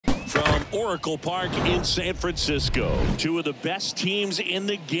Oracle Park in San Francisco. Two of the best teams in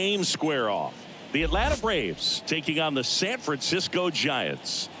the game square off. The Atlanta Braves taking on the San Francisco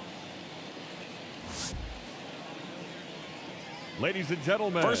Giants. Ladies and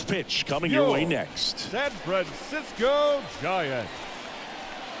gentlemen, first pitch coming your way next. San Francisco Giants.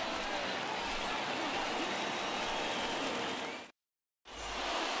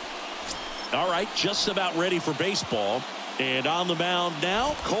 All right, just about ready for baseball. And on the mound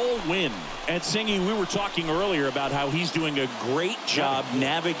now, Cole Winn. And Singy, we were talking earlier about how he's doing a great job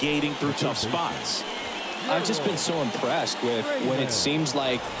navigating through tough spots. I've just been so impressed with when it seems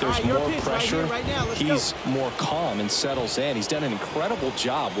like there's more pressure, he's more calm and settles in. He's done an incredible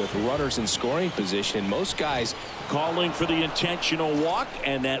job with runners in scoring position. Most guys calling for the intentional walk,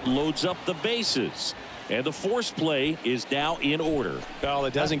 and that loads up the bases. And the force play is now in order. Well,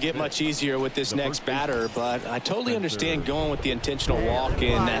 it doesn't get much easier with this next batter, but I totally understand going with the intentional walk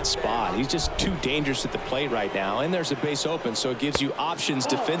in that spot. He's just too dangerous at the plate right now, and there's a base open, so it gives you options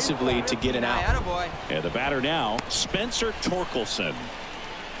defensively to get an out. And the batter now, Spencer Torkelson.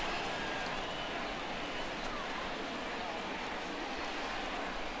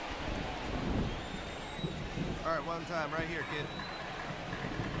 All right, one time right here, kid.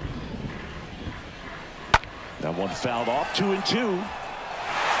 That one fouled off, 2-2.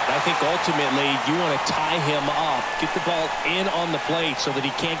 I think ultimately you want to tie him up, get the ball in on the plate so that he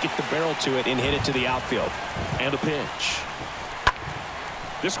can't get the barrel to it and hit it to the outfield. And a pitch.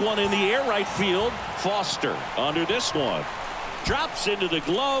 This one in the air right field. Foster under this one. Drops into the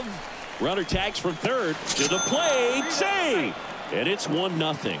glove. Runner tags from third to the plate. Save. And it's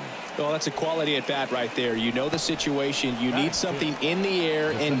 1-0. Well, that's a quality at bat right there. You know the situation. You need something in the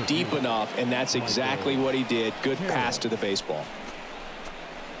air and deep enough, and that's exactly what he did. Good pass to the baseball.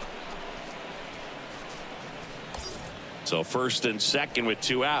 So first and second with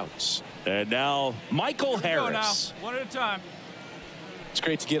 2 outs. And now Michael Harris. One at a time. It's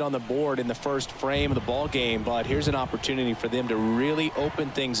great to get on the board in the first frame of the ball game, but here's an opportunity for them to really open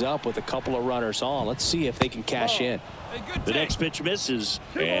things up with a couple of runners on. Let's see if they can cash in. The next pitch misses,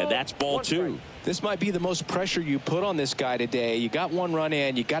 and that's ball 2. This might be the most pressure you put on this guy today. You got one run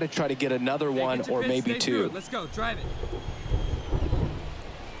in, you got to try to get another one or maybe 2. Let's go, drive it.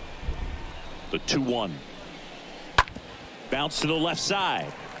 The 2-1. Bounce to the left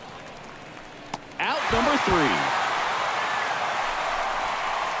side. Out number 3.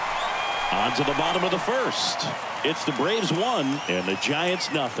 On to the bottom of the first. It's the Braves 1 and the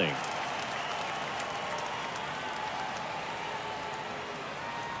Giants nothing.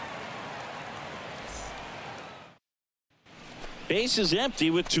 Base is empty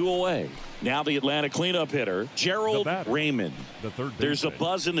with 2 away. Now the Atlanta cleanup hitter, Gerald Raymond. There's a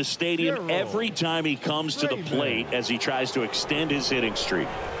buzz in the stadium every time he comes to the plate as he tries to extend his hitting streak.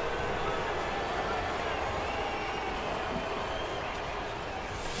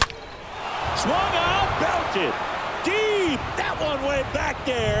 Swung out, belted deep. That one way back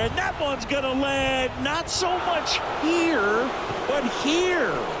there, and that one's going to land not so much here, but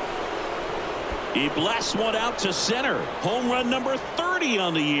here. He blasts one out to center. Home run number 30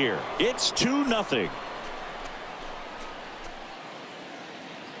 on the year. It's 2-0.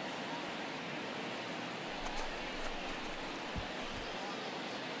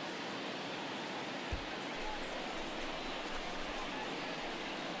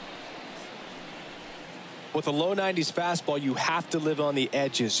 With a low 90s fastball, you have to live on the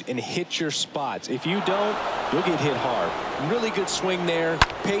edges and hit your spots. If you don't, you'll get hit hard. Really good swing there.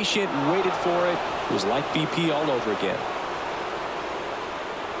 Patient, waited for it. It was like BP all over again.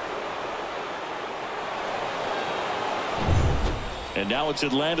 And now it's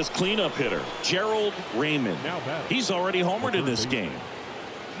Atlanta's cleanup hitter, Gerald Raymond. He's already homered in this game.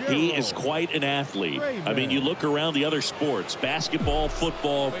 He is quite an athlete. I mean, you look around the other sports, basketball,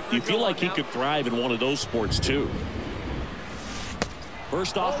 football, you feel like he could thrive in one of those sports too.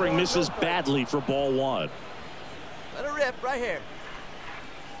 First offering misses badly for ball 1. Let it rip right here.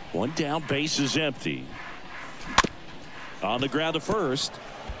 One down, base is empty. On the ground to first,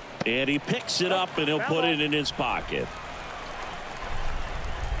 and he picks it up and he'll put it in his pocket.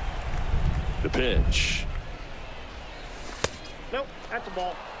 The pitch. Nope, that's a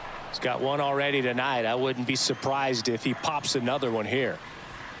ball. He's got one already tonight. I wouldn't be surprised if he pops another one here.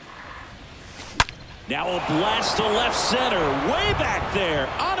 Now a blast to left center, way back there,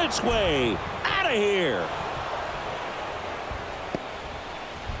 on its way, out of here.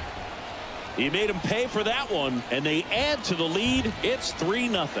 He made him pay for that one, and they add to the lead. It's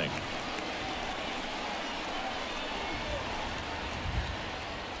 3-0.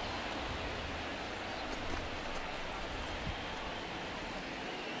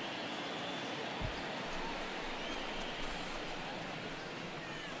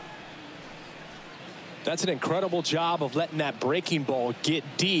 That's an incredible job of letting that breaking ball get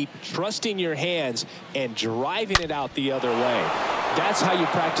deep, trusting your hands, and driving it out the other way. That's how you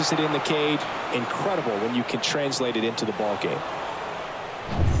practice it in the cage. Incredible when you can translate it into the ball game.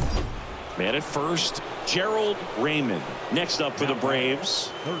 Man at first, Gerald Raymond. Next up for the Braves.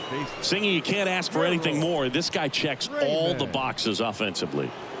 Singing, you can't ask for anything more. This guy checks all the boxes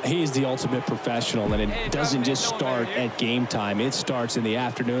offensively. He is the ultimate professional, and it doesn't just start at game time. It starts in the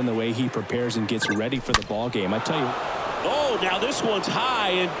afternoon, the way he prepares and gets ready for the ball game. I tell you. Oh, now this one's high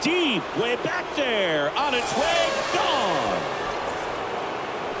and deep, way back there, on its way, gone.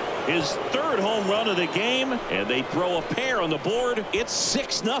 His third home run of the game, and they throw a pair on the board. It's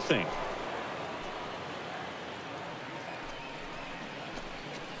 6-0.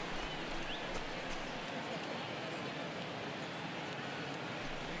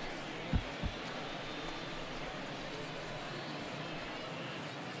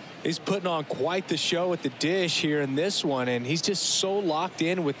 He's putting on quite the show at the dish here in this one, and he's just so locked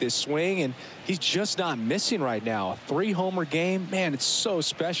in with this swing, and he's just not missing right now. A 3-homer game, man, it's so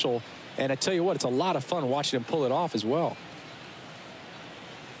special. And I tell you what, it's a lot of fun watching him pull it off as well.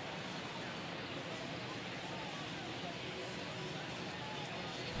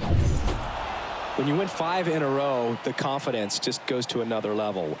 When you win 5 in a row, the confidence just goes to another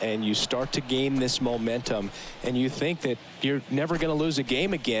level, and you start to gain this momentum, and you think that you're never going to lose a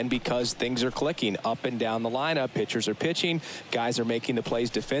game again because things are clicking up and down the lineup. Pitchers are pitching, guys are making the plays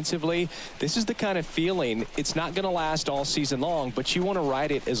defensively. This is the kind of feeling, it's not going to last all season long, but you want to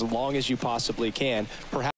ride it as long as you possibly can. Perhaps